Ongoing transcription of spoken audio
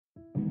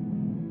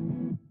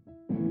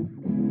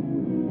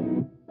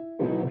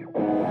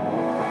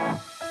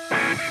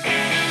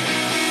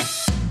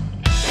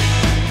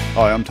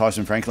Hi, I'm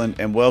Tyson Franklin,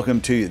 and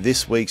welcome to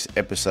this week's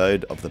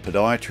episode of the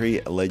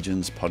Podiatry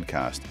Legends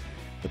Podcast.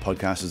 The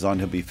podcast is designed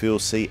to help you feel,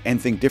 see,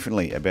 and think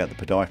differently about the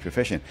podiatry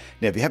profession.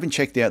 Now, if you haven't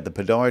checked out the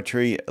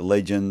Podiatry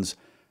Legends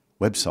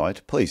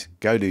website, please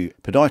go to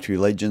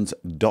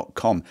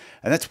podiatrylegends.com,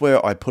 and that's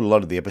where I put a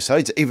lot of the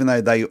episodes, even though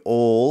they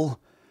all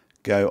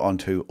go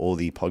onto all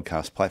the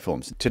podcast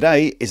platforms.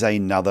 Today is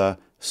another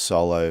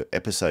solo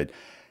episode.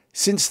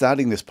 Since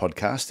starting this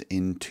podcast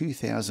in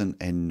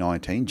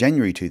 2019,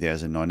 January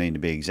 2019 to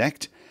be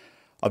exact,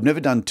 I've never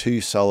done two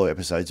solo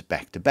episodes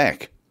back to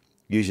back.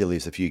 Usually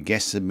there's a few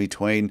guests in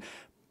between.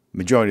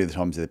 Majority of the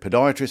times they're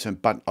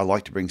podiatrists, but I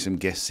like to bring some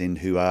guests in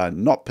who are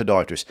not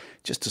podiatrists,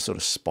 just to sort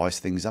of spice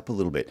things up a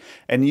little bit.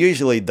 And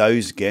usually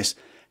those guests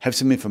have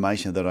some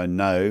information that I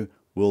know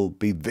will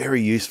be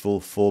very useful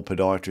for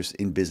podiatrists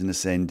in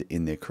business and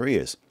in their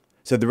careers.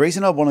 So the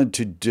reason I wanted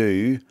to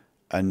do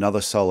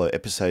another solo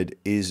episode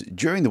is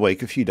during the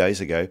week, a few days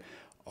ago,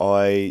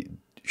 I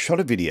shot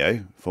a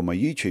video for my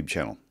YouTube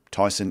channel,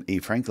 Tyson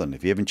Franklin.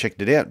 If you haven't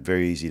checked it out,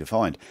 very easy to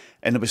find.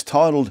 And it was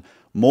titled,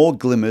 More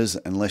Glimmers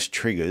and Less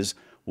Triggers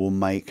Will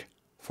Make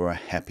for a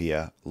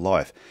Happier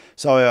Life.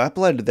 So I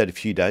uploaded that a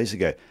few days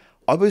ago.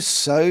 I was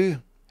so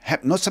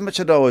happy, not so much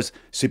that I was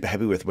super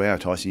happy with, wow,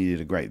 Tyson, you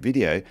did a great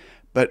video,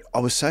 but I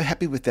was so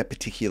happy with that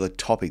particular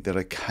topic that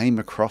I came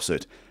across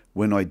it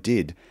when I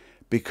did,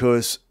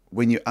 because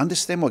when you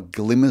understand what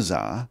glimmers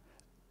are,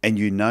 and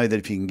you know that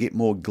if you can get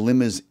more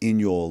glimmers in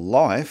your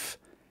life,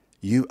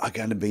 you are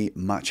going to be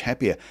much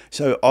happier.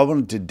 So I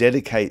wanted to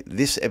dedicate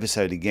this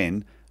episode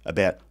again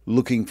about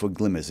looking for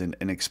glimmers and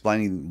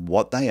explaining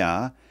what they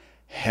are,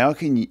 how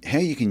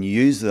you can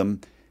use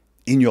them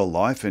in your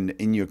life and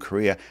in your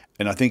career.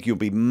 And I think you'll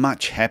be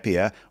much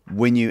happier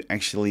when you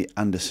actually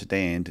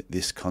understand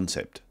this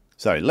concept.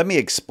 So let me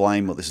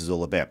explain what this is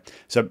all about.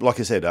 So like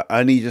I said, I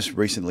only just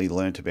recently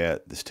learnt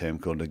about this term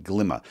called a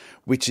glimmer,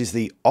 which is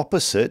the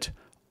opposite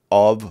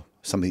of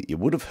something you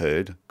would have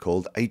heard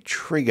called a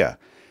trigger.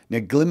 Now,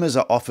 glimmers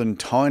are often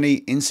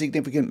tiny,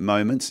 insignificant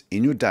moments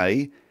in your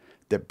day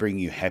that bring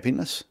you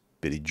happiness,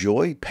 bit of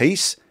joy,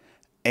 peace,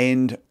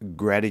 and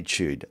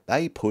gratitude.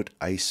 They put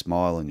a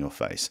smile on your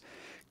face.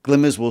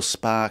 Glimmers will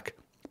spark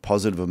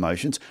positive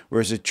emotions,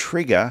 whereas a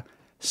trigger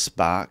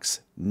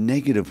sparks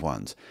negative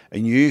ones.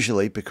 And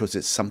usually because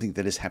it's something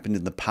that has happened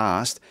in the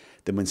past,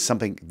 then when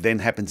something then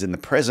happens in the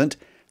present,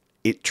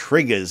 it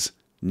triggers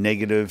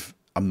negative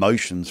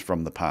emotions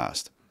from the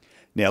past.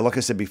 Now, like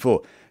I said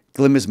before,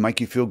 glimmers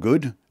make you feel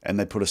good and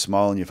they put a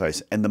smile on your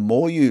face. And the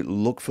more you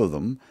look for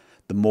them,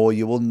 the more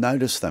you will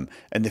notice them.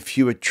 And the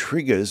fewer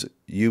triggers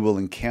you will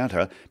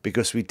encounter,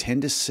 because we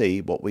tend to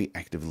see what we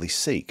actively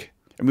seek.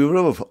 And we would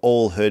have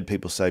all heard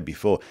people say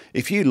before,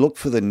 if you look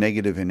for the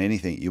negative in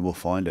anything, you will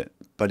find it.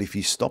 But if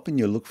you stop and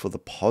you look for the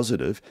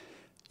positive,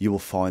 you will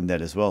find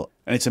that as well.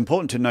 And it's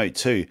important to note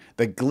too,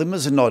 that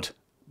glimmers are not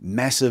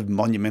massive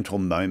monumental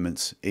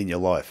moments in your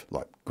life,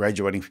 like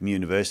graduating from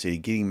university,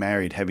 getting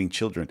married, having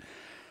children.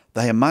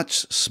 They are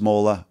much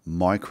smaller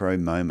micro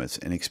moments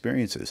and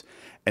experiences.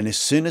 And as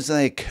soon as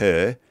they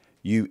occur,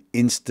 you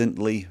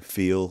instantly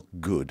feel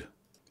good.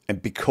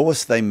 And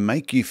because they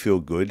make you feel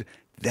good,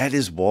 that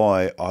is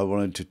why I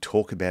wanted to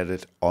talk about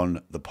it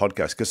on the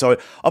podcast. Because I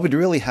would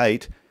really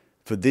hate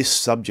for this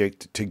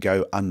subject to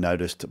go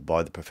unnoticed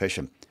by the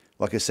profession.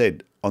 Like I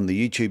said, on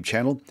the YouTube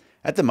channel,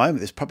 at the moment,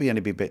 there's probably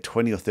only been about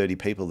 20 or 30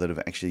 people that have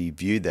actually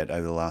viewed that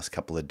over the last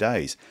couple of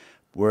days.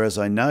 Whereas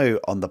I know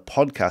on the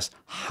podcast,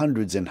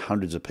 hundreds and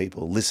hundreds of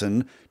people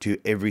listen to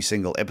every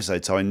single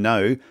episode. So I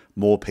know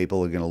more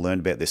people are going to learn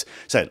about this.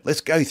 So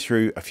let's go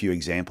through a few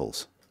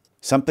examples.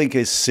 Something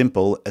as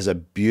simple as a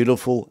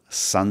beautiful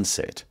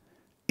sunset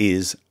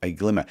is a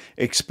glimmer.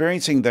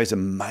 Experiencing those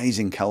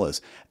amazing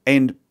colors.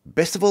 And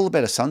best of all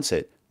about a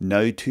sunset,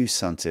 no two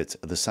sunsets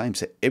are the same.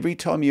 So every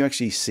time you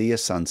actually see a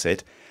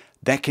sunset,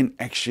 that can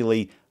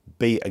actually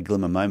be a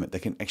glimmer moment.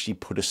 That can actually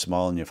put a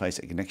smile on your face.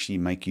 It can actually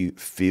make you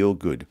feel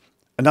good.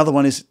 Another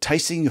one is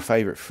tasting your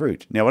favorite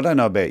fruit. Now, I don't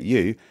know about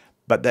you,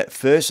 but that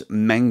first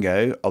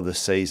mango of the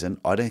season,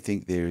 I don't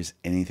think there is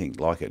anything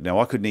like it. Now,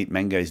 I couldn't eat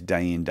mangoes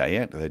day in, day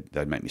out.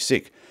 They'd make me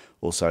sick.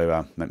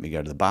 Also, make me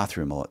go to the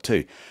bathroom a lot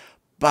too.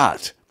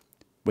 But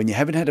when you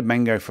haven't had a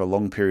mango for a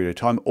long period of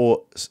time,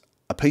 or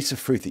a piece of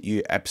fruit that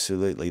you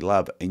absolutely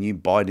love and you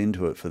bite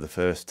into it for the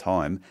first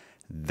time,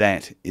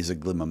 that is a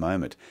glimmer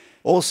moment.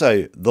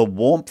 Also, the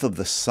warmth of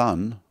the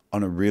sun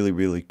on a really,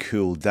 really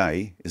cool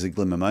day is a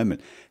glimmer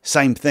moment.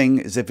 Same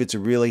thing as if it's a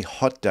really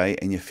hot day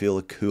and you feel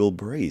a cool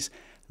breeze.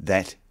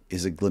 That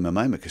is a glimmer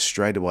moment, because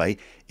straight away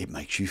it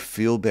makes you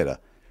feel better.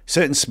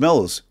 Certain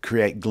smells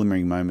create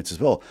glimmering moments as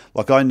well.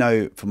 Like I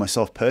know for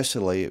myself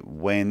personally,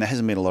 when there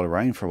hasn't been a lot of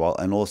rain for a while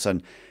and all of a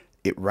sudden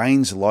it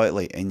rains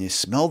lightly and you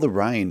smell the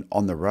rain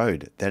on the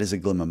road, that is a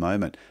glimmer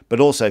moment. But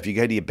also if you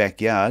go to your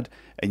backyard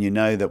and you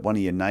know that one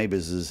of your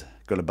neighbors has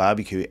got a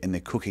barbecue and they're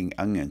cooking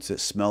onions, that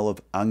smell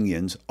of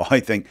onions,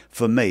 I think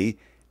for me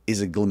is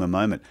a glimmer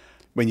moment.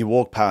 When you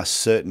walk past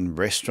certain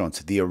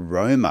restaurants, the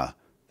aroma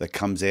that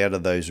comes out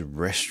of those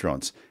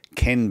restaurants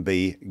can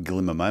be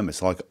glimmer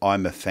moments. Like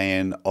I'm a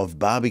fan of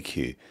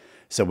barbecue.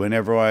 So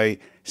whenever I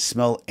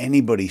smell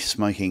anybody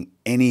smoking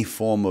any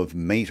form of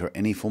meat or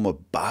any form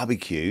of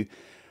barbecue,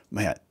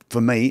 man, for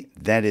me,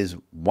 that is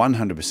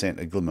 100%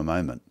 a glimmer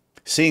moment.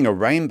 Seeing a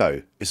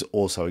rainbow is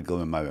also a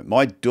glimmer moment.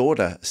 My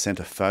daughter sent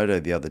a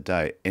photo the other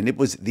day, and it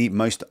was the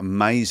most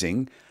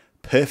amazing,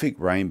 perfect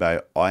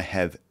rainbow I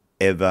have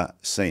ever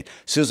seen.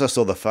 As soon as I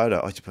saw the photo,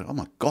 I just went, oh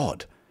my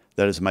God,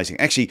 that is amazing.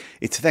 Actually,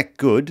 it's that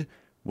good.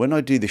 When I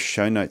do the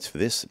show notes for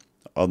this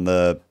on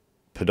the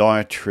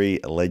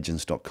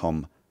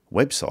podiatrylegends.com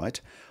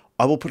website,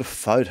 I will put a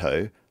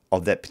photo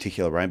of that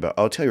particular rainbow.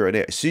 I'll tell you right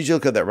now, as soon as you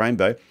look at that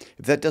rainbow,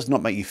 if that does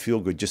not make you feel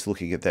good just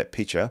looking at that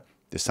picture,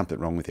 there's something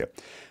wrong with you.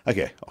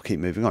 Okay, I'll keep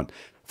moving on.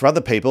 For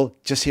other people,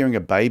 just hearing a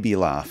baby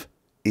laugh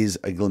is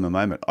a glimmer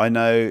moment. I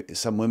know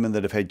some women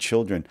that have had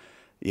children,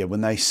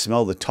 when they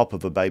smell the top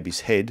of a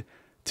baby's head,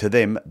 to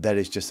them, that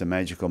is just a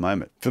magical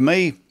moment. For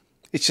me,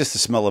 it's just the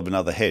smell of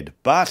another head,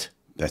 but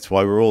that's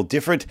why we're all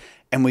different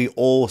and we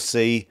all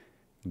see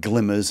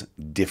glimmers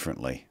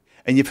differently.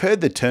 And you've heard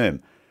the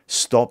term,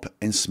 stop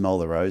and smell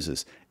the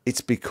roses.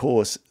 It's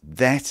because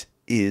that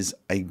is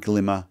a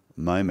glimmer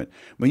moment.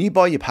 When you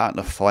buy your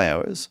partner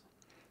flowers,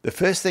 the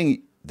first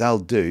thing they'll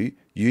do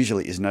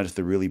usually is notice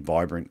the really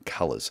vibrant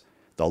colors.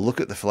 They'll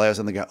look at the flowers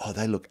and they go, oh,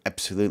 they look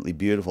absolutely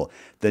beautiful.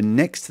 The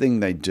next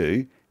thing they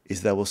do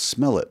is they will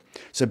smell it.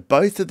 So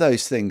both of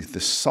those things, the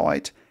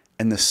sight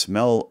and the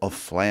smell of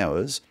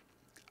flowers,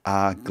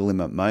 are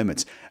glimmer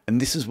moments. And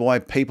this is why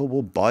people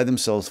will buy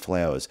themselves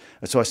flowers.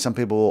 That's why some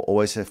people will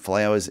always have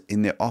flowers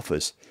in their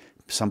office.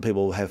 Some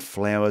people will have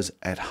flowers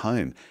at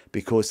home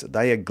because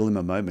they are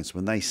glimmer moments.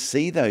 When they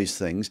see those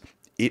things,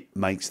 it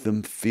makes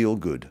them feel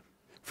good.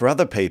 For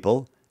other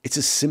people, it's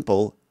as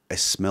simple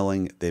as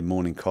smelling their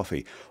morning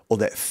coffee or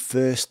that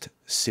first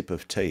sip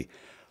of tea.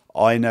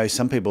 I know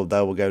some people,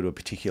 they will go to a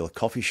particular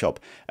coffee shop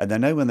and they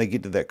know when they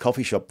get to that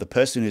coffee shop, the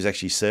person who's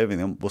actually serving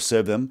them will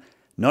serve them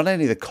not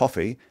only the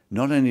coffee,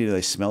 not only do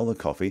they smell the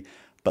coffee,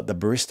 but the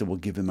barista will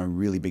give them a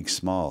really big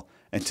smile.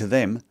 And to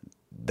them,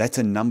 that's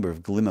a number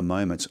of glimmer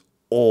moments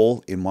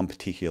all in one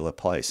particular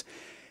place.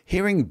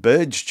 Hearing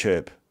birds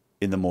chirp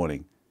in the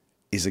morning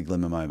is a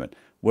glimmer moment.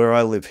 Where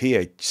I live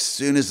here, as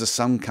soon as the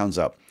sun comes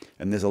up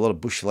and there's a lot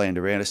of bushland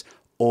around us,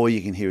 all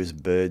you can hear is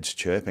birds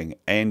chirping.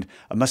 And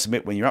I must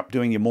admit, when you're up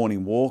doing your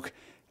morning walk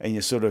and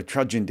you're sort of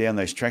trudging down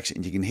those tracks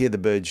and you can hear the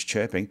birds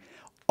chirping,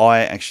 I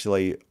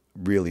actually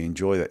really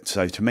enjoy that.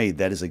 So to me,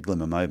 that is a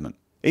glimmer moment.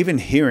 Even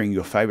hearing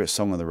your favorite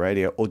song on the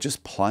radio or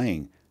just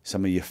playing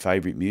some of your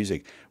favorite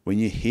music, when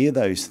you hear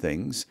those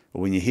things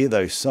or when you hear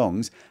those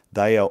songs,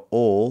 they are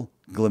all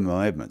glimmer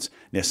moments.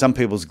 Now, some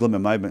people's glimmer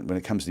moment when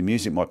it comes to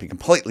music might be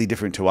completely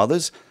different to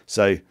others,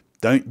 so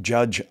don't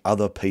judge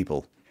other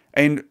people.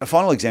 And a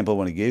final example I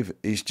want to give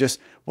is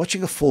just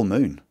watching a full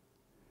moon.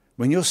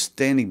 When you're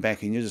standing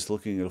back and you're just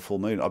looking at a full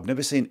moon, I've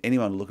never seen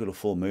anyone look at a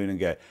full moon and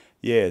go,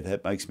 yeah,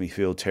 that makes me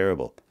feel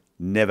terrible.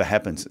 Never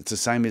happens. It's the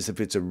same as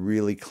if it's a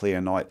really clear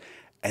night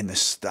and the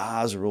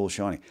stars are all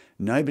shining.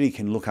 Nobody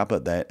can look up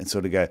at that and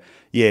sort of go,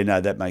 yeah,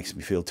 no, that makes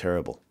me feel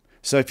terrible.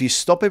 So if you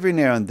stop every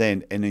now and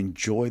then and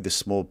enjoy the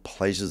small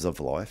pleasures of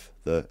life,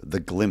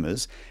 the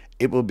glimmers,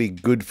 it will be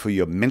good for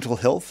your mental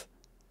health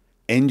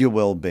and your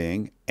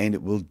well-being, and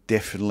it will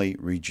definitely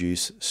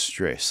reduce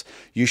stress.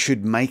 You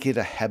should make it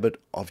a habit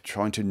of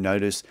trying to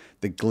notice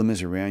the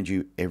glimmers around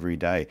you every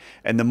day.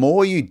 And the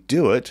more you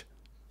do it,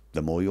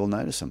 the more you'll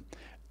notice them.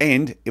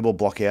 And it will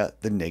block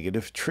out the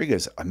negative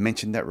triggers. I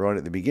mentioned that right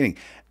at the beginning.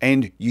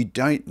 And you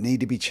don't need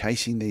to be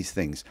chasing these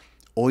things.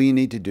 All you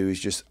need to do is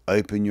just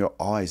open your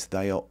eyes.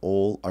 They are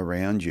all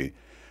around you.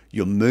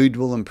 Your mood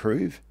will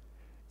improve.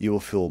 You will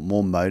feel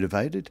more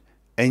motivated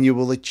and you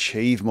will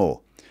achieve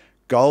more.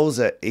 Goals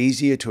are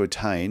easier to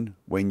attain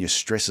when your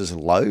stress is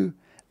low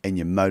and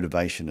your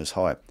motivation is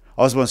high.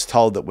 I was once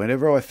told that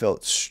whenever I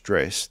felt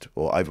stressed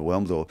or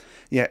overwhelmed or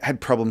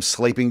had problems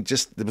sleeping,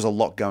 just there was a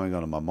lot going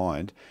on in my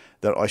mind,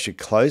 that I should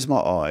close my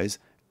eyes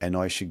and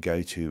I should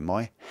go to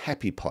my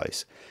happy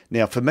place.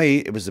 Now, for me,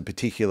 it was a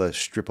particular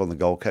strip on the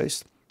Gold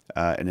Coast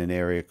in an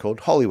area called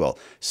Holywell.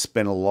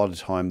 Spent a lot of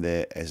time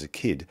there as a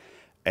kid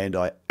and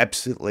I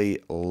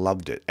absolutely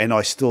loved it. And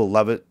I still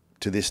love it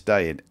to this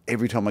day. And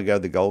every time I go to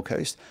the Gold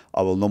Coast,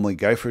 I will normally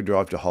go for a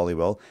drive to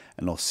Holywell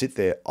and I'll sit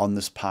there on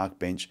this park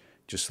bench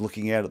just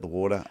looking out at the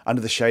water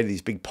under the shade of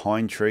these big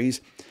pine trees.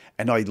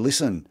 And I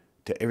listen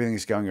to everything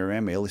that's going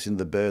around me. I listen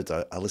to the birds.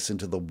 I listen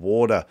to the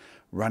water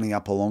running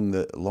up along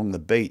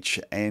the beach.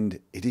 And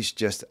it is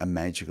just a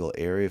magical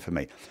area for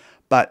me.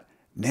 But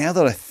now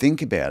that I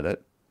think about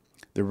it,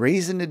 the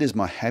reason it is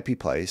my happy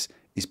place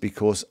is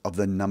because of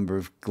the number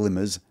of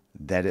glimmers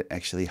that it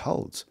actually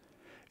holds.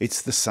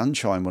 It's the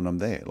sunshine when I'm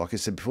there. Like I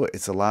said before,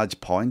 it's the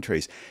large pine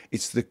trees.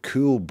 It's the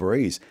cool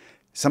breeze.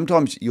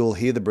 Sometimes you'll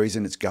hear the breeze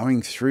and it's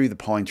going through the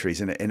pine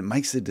trees and it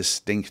makes a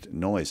distinct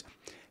noise.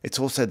 It's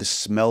also the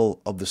smell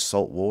of the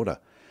salt water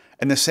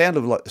and the sound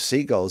of like the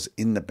seagulls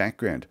in the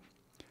background.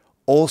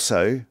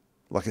 Also,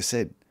 like I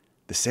said,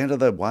 the sound of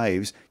the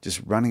waves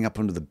just running up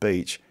onto the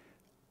beach.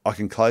 I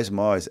can close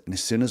my eyes and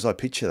as soon as I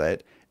picture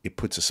that, it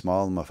puts a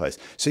smile on my face.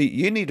 So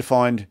you need to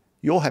find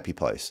your happy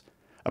place.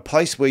 a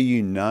place where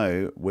you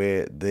know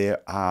where there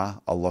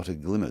are a lot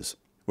of glimmers.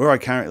 Where I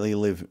currently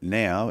live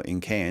now in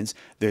Cairns,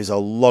 there's a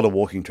lot of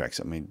walking tracks.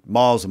 I mean,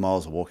 miles and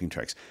miles of walking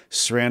tracks,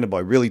 surrounded by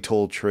really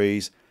tall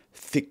trees,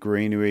 thick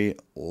greenery,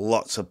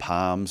 lots of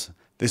palms.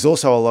 There's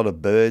also a lot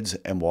of birds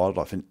and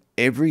wildlife. And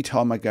every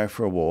time I go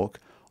for a walk,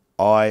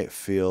 I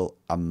feel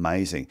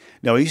amazing.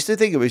 Now, I used to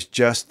think it was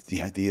just the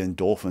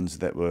endorphins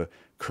that were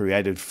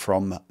created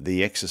from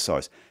the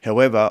exercise.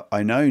 However,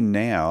 I know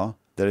now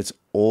that it's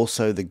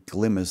also the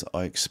glimmers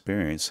I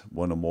experience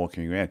when I'm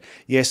walking around.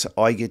 Yes,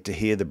 I get to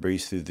hear the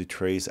breeze through the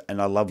trees,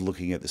 and I love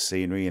looking at the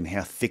scenery and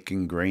how thick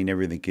and green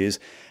everything is.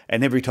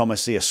 And every time I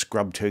see a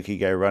scrub turkey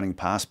go running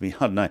past me,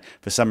 I don't know,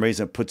 for some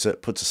reason it puts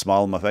a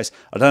smile on my face.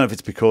 I don't know if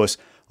it's because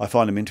I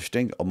find them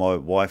interesting or my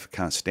wife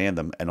can't stand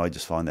them and I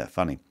just find that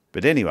funny.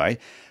 But anyway,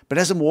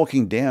 as I'm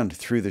walking down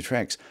through the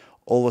tracks,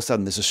 all of a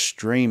sudden there's a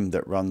stream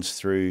that runs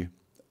through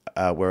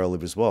where I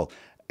live as well.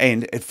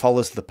 And it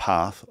follows the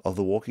path of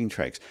the walking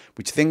tracks,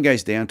 which then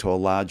goes down to a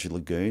large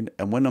lagoon.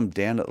 And when I'm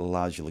down at the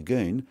large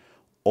lagoon,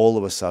 all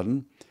of a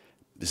sudden,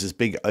 there's this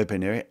big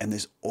open area and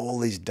there's all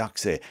these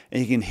ducks there.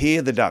 And you can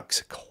hear the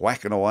ducks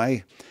quacking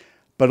away.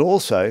 But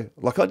also,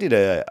 like I did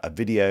a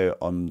video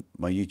on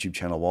my YouTube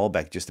channel a while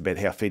back just about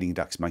how feeding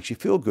ducks makes you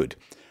feel good.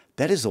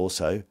 That is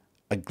also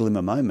a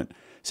glimmer moment.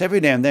 So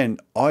every now and then,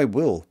 I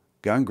will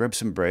go and grab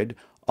some bread.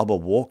 I will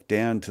walk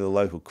down to the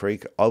local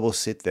creek. I will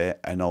sit there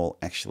and I'll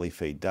actually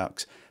feed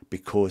ducks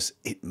because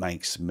it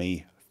makes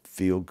me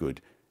feel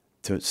good.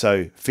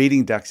 So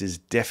feeding ducks is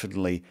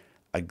definitely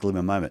a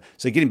glimmer moment.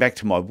 So getting back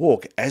to my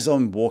walk, as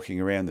I'm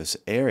walking around this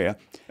area,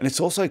 and it's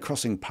also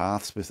crossing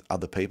paths with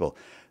other people.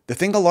 The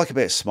thing I like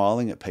about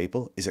smiling at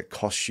people is it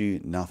costs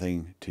you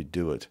nothing to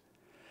do it.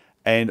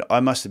 And I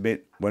must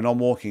admit, when I'm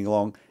walking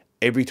along,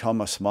 every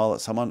time I smile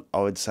at someone,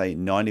 I would say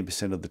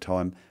 90% of the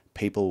time,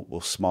 people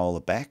will smile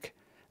back.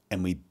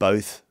 And we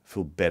both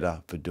feel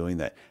better for doing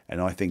that. And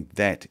I think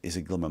that is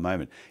a glimmer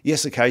moment.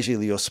 Yes,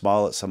 occasionally you'll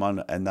smile at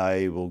someone and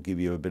they will give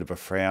you a bit of a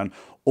frown,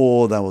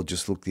 or they will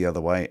just look the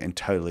other way and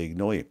totally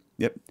ignore you.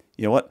 Yep,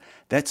 you know what?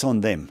 That's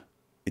on them.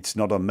 It's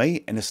not on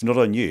me and it's not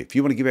on you. If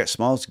you want to give out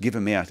smiles, give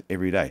them out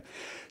every day.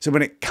 So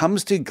when it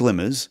comes to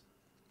glimmers,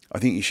 I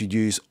think you should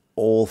use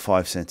all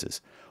 5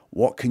 senses.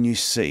 What can you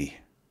see?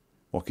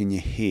 What can you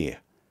hear?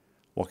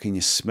 What can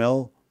you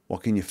smell?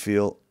 What can you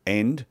feel?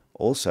 And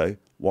also,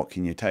 what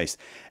can you taste?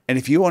 And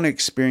if you want to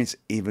experience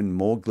even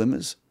more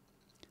glimmers,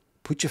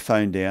 put your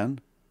phone down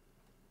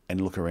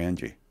and look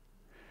around you.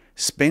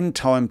 Spend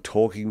time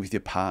talking with your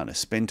partner.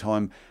 Spend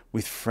time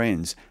with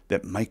friends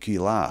that make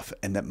you laugh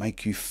and that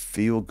make you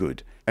feel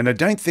good. And I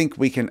don't think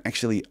we can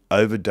actually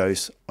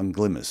overdose on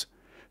glimmers.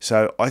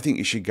 So I think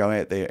you should go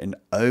out there and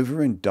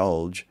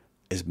overindulge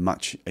as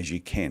much as you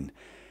can.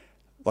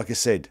 Like I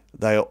said,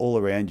 they are all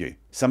around you.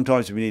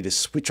 Sometimes we need to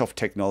switch off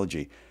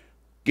technology.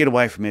 Get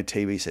away from our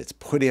TV sets,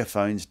 put our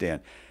phones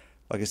down.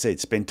 Like I said,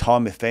 spend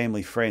time with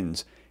family,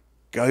 friends,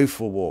 go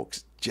for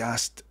walks,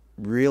 just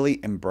really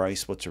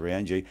embrace what's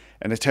around you.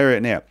 And I tell you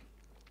right now,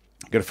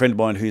 I've got a friend of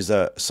mine who's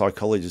a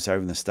psychologist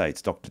over in the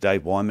States, Dr.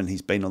 Dave Wyman.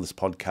 He's been on this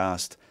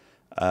podcast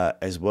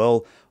as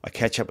well. I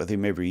catch up with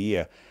him every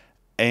year.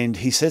 And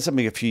he said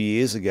something a few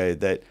years ago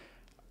that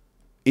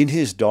in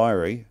his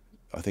diary,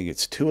 I think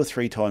it's 2 or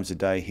 3 times a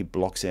day, he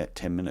blocks out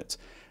 10 minutes.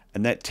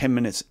 And that 10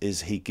 minutes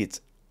is he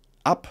gets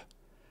up,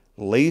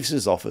 leaves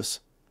his office,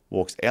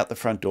 walks out the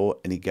front door,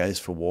 and he goes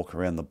for a walk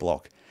around the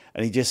block.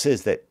 And he just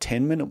says that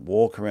 10-minute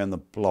walk around the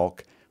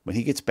block, when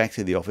he gets back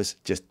to the office,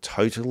 just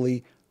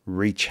totally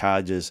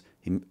recharges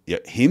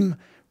him,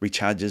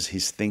 recharges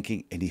his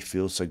thinking, and he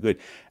feels so good.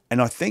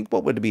 And I think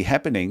what would be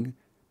happening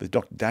with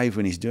Dr. Dave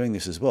when he's doing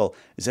this as well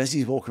is as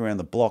he's walking around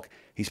the block,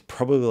 he's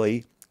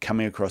probably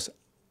coming across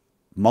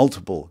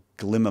multiple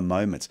glimmer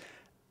moments.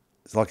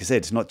 Like I said,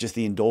 it's not just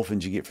the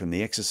endorphins you get from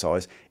the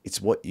exercise,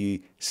 it's what you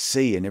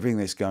see and everything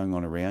that's going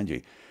on around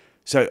you.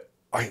 So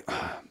I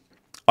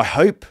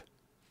hope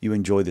you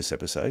enjoy this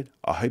episode.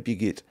 I hope you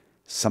get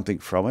something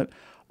from it.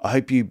 I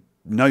hope you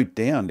note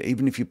down,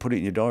 even if you put it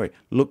in your diary,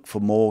 look for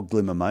more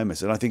glimmer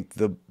moments. And I think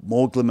the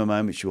more glimmer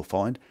moments you'll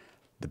find,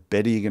 the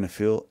better you're going to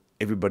feel.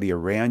 Everybody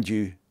around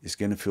you is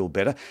going to feel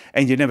better.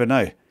 And you never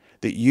know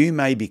that you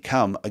may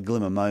become a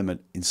glimmer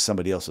moment in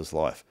somebody else's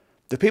life.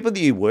 The people that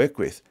you work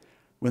with,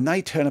 when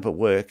they turn up at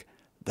work,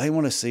 they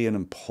want to see an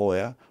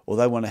employer or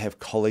they want to have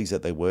colleagues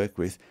that they work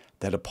with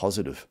that are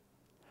positive,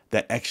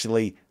 that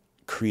actually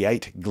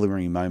create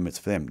glimmering moments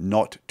for them,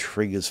 not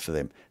triggers for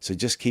them. So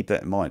just keep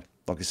that in mind.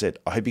 Like I said,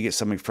 I hope you get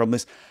something from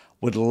this.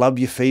 Would love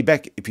your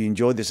feedback. If you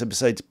enjoyed this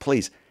episode,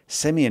 please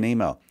send me an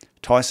email,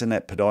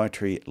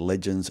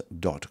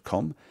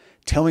 tyson@podiatrylegends.com.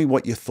 Tell me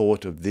what you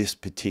thought of this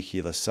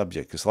particular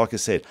subject. Because like I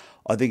said,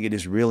 I think it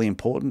is really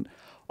important.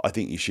 I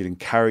think you should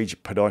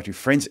encourage podiatry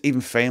friends,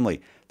 even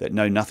family that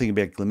know nothing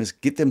about glimmers.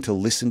 Get them to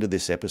listen to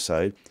this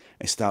episode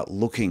and start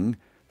looking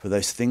for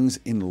those things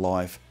in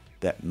life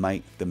that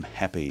make them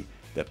happy,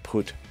 that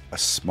put a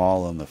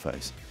smile on their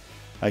face.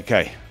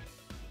 Okay,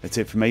 that's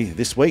it for me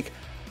this week.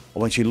 I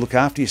want you to look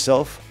after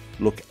yourself,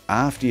 look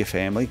after your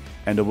family,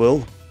 and I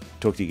will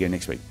talk to you again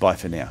next week. Bye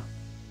for now.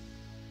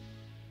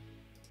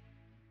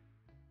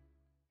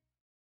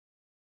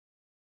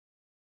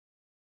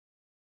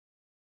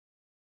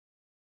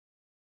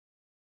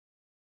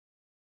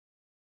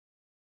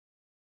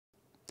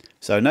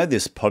 So I know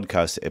this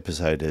podcast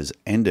episode has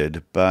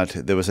ended, but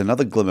there was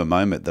another glimmer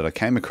moment that I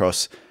came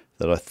across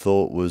that I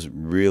thought was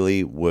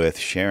really worth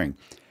sharing.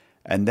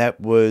 And that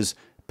was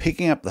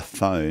picking up the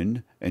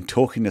phone and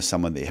talking to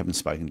someone that you haven't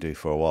spoken to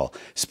for a while,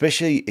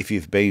 especially if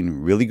you've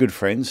been really good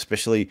friends,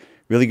 especially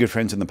really good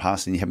friends in the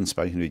past and you haven't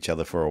spoken to each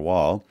other for a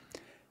while.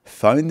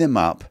 Phone them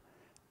up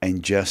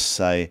and just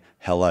say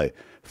hello.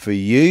 For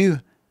you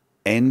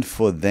and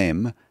for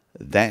them,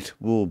 that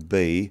will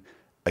be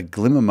a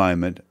glimmer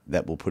moment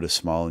that will put a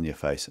smile on your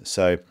face.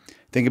 So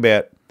think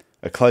about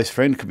a close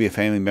friend, could be a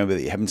family member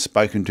that you haven't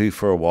spoken to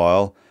for a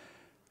while.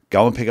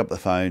 Go and pick up the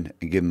phone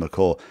and give them a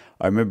call.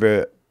 I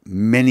remember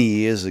many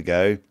years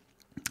ago,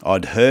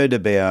 I'd heard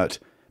about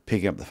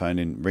picking up the phone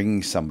and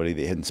ringing somebody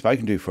that you hadn't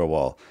spoken to for a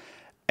while.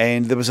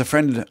 And there was a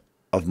friend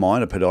of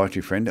mine, a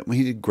podiatry friend, that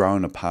we had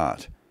grown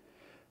apart.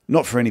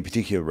 Not for any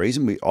particular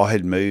reason. I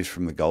had moved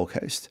from the Gold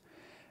Coast.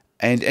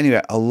 And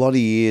anyway, a lot of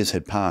years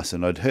had passed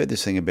and I'd heard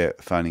this thing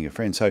about phoning a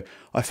friend. So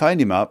I phoned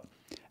him up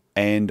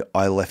and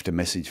I left a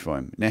message for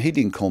him. Now, he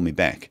didn't call me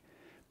back,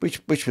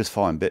 which was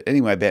fine. But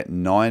anyway, about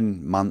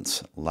 9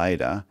 months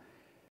later,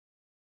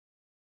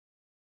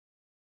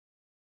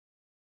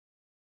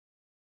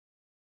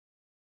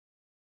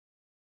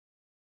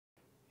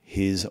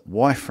 his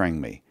wife rang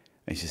me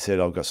and she said,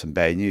 I've got some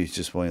bad news.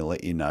 Just want to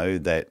let you know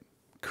that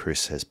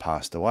Chris has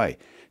passed away.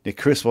 Now,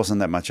 Chris wasn't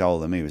that much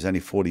older than me. He was only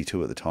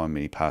 42 at the time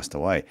when he passed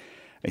away.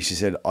 And she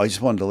said, I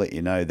just wanted to let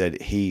you know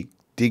that he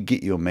did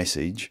get your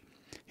message.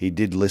 He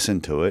did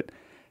listen to it.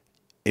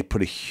 It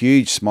put a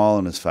huge smile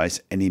on his face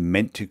and he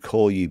meant to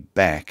call you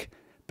back,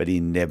 but he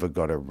never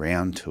got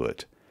around to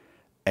it.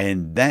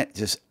 And that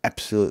just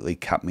absolutely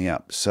cut me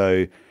up.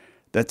 So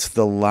that's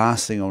the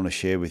last thing I want to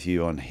share with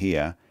you on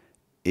here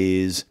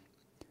is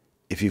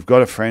if you've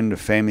got a friend, a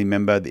family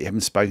member that you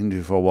haven't spoken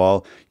to for a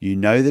while, you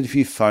know that if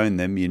you phone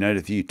them, you know that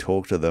if you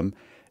talk to them,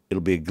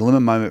 it'll be a glimmer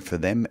moment for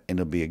them and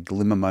it'll be a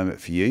glimmer moment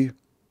for you.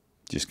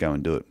 Just go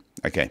and do it.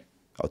 Okay,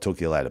 I'll talk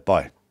to you later.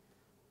 Bye.